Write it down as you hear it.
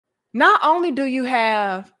Not only do you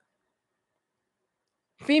have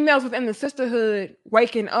females within the sisterhood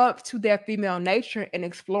waking up to their female nature and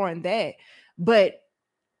exploring that, but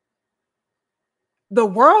the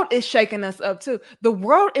world is shaking us up too. The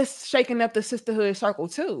world is shaking up the sisterhood circle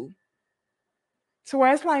too. So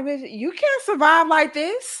where it's like, bitch, you can't survive like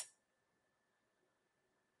this.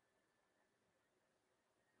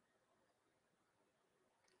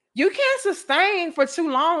 You can't sustain for too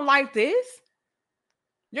long like this.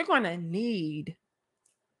 You're gonna need.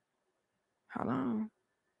 Hold on.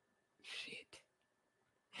 Shit.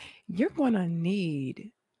 You're gonna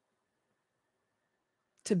need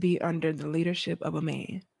to be under the leadership of a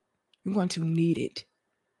man. You're going to need it.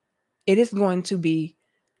 It is going to be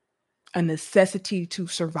a necessity to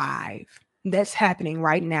survive. That's happening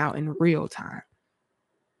right now in real time.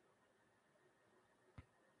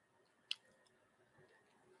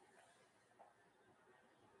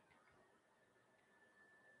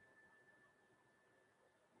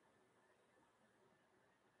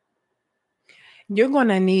 You're going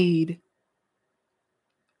to need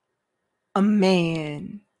a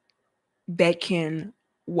man that can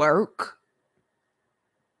work,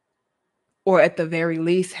 or at the very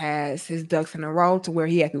least has his ducks in a row to where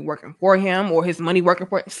he has been working for him or his money working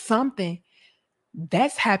for him. Something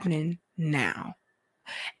that's happening now.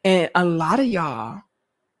 And a lot of y'all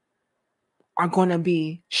are going to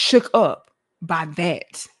be shook up by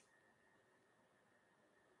that,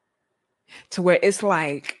 to where it's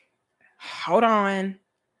like, hold on,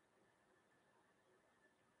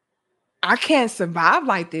 I can't survive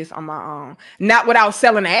like this on my own. Not without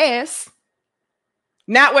selling ass.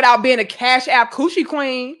 Not without being a cash app coochie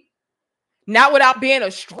queen. Not without being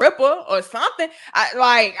a stripper or something. I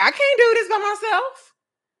can't do this by myself.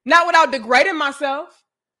 Not without degrading myself.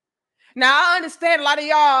 Now I understand a lot of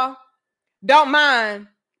y'all don't mind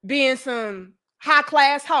being some high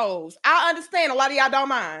class hoes. I understand a lot of y'all don't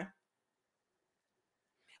mind.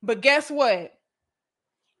 But guess what?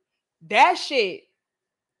 That shit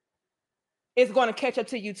is going to catch up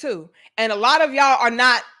to you too. And a lot of y'all are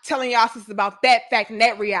not telling y'all sisters about that fact and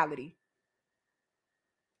that reality.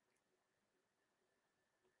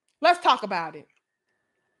 Let's talk about it.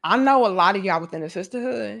 I know a lot of y'all within the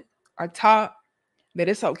sisterhood are taught that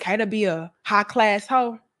it's okay to be a high class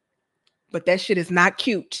hoe, but that shit is not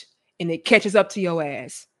cute and it catches up to your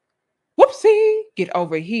ass. Whoopsie, get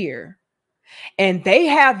over here. And they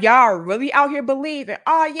have y'all really out here believing,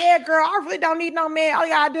 oh yeah, girl, I really don't need no man. All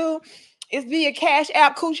you gotta do is be a cash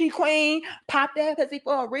app coochie queen, pop that pussy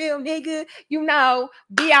for a real nigga,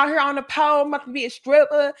 be out here on the pole, about to be a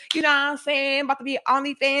stripper, you know what I'm saying? About to be an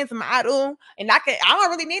OnlyFans model. And I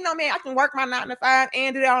don't really need no man. I can work my 9 to 5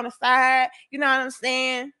 and do that on the side. You know what I'm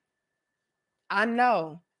saying? I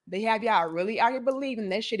know they have y'all really out here believing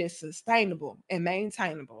that shit is sustainable and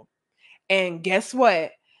maintainable. And guess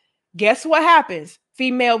what? Guess what happens?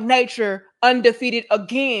 Female nature, undefeated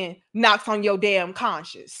again, knocks on your damn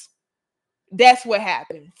conscience. That's what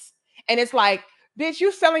happens. And it's like, bitch,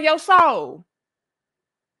 you selling your soul.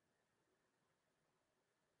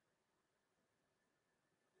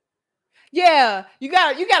 Yeah, you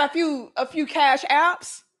got a few cash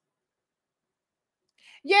apps.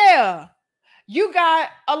 Yeah. You got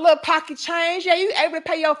a little pocket change. Yeah, you able to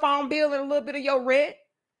pay your phone bill and a little bit of your rent.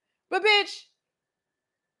 But bitch,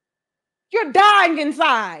 you're dying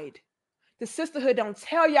inside. The sisterhood don't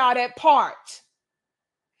tell y'all that part.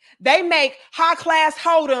 They make high class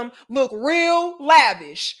hold'em look real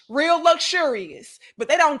lavish, real luxurious, but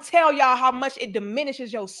they don't tell y'all how much it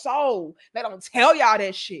diminishes your soul. They don't tell y'all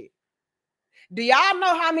that shit. Do y'all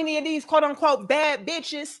know how many of these quote unquote bad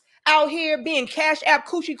bitches out here being cash app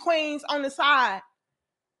coochie queens on the side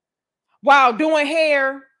while doing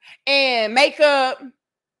hair and makeup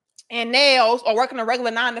and nails or working a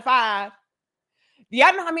regular 9 to 5? Do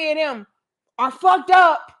y'all know how many of them are fucked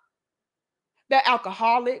up? They're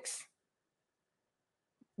alcoholics.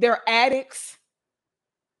 They're addicts.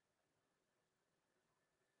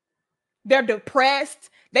 They're depressed.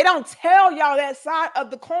 They don't tell y'all that side of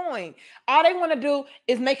the coin. All they want to do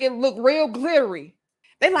is make it look real glittery.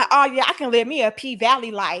 They like, oh yeah, I can live me a P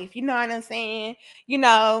Valley life. You know what I'm saying?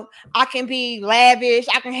 I can be lavish.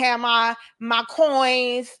 I can have my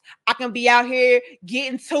coins. I can be out here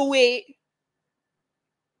getting to it.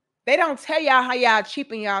 They don't tell y'all how y'all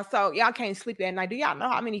cheaping y'all so y'all can't sleep at night. Do y'all know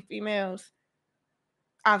how many females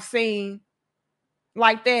I've seen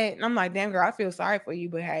like that? And I'm like, damn girl, I feel sorry for you,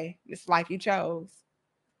 but hey, it's life you chose.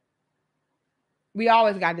 We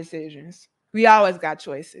always got decisions. We always got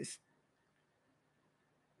choices.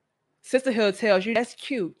 Sisterhood tells you that's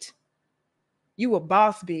cute. You a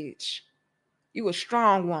boss bitch. You a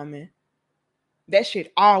strong woman. that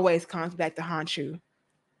shit always comes back to haunt you.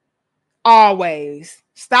 Always.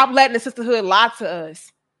 Stop letting the sisterhood lie to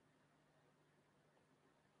us.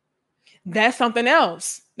 That's something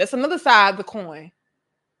else. That's another side of the coin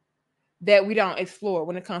that we don't explore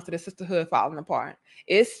when it comes to the sisterhood falling apart.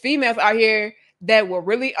 It's females out here that were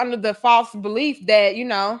really under the false belief that, you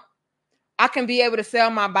know, I can be able to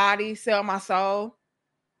sell my body, sell my soul,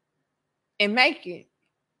 and make it.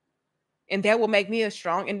 And that will make me a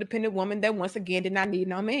strong, independent woman that once again did not need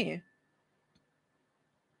no man.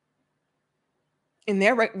 And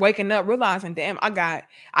they're waking up realizing, damn, I got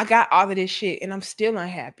all of this shit and I'm still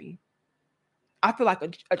unhappy. I feel like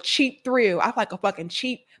a cheap thrill. I feel like a fucking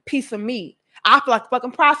cheap piece of meat. I feel like a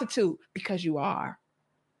fucking prostitute because you are.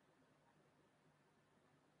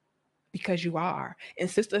 Because you are. In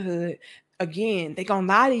sisterhood, again, they gonna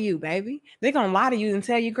lie to you, baby. They gonna lie to you and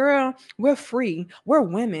tell you, girl, we're free. We're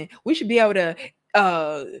women. We should be able to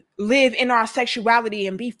live in our sexuality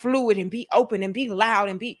and be fluid and be open and be loud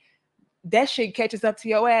and be. That shit catches up to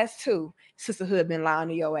your ass too. Sisterhood been lying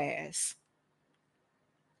to your ass.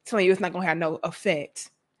 Telling you it's not gonna have no effect.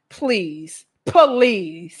 Please.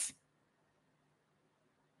 Please.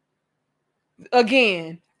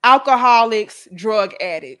 Again, alcoholics, drug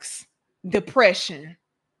addicts, depression.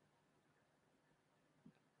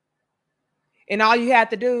 And all you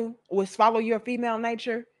had to do was follow your female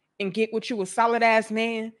nature and get with you a solid ass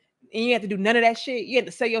man. And you had to do none of that shit. You had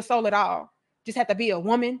to sell your soul at all. Just have to be a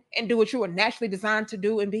woman and do what you were naturally designed to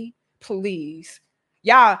do and be. Please.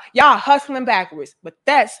 Y'all hustling backwards, but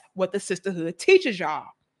that's what the sisterhood teaches y'all.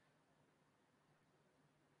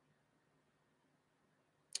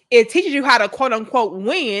 It teaches you how to quote unquote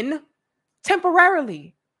win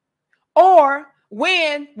temporarily or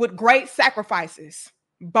win with great sacrifices.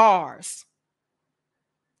 Bars.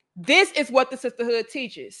 This is what the sisterhood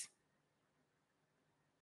teaches.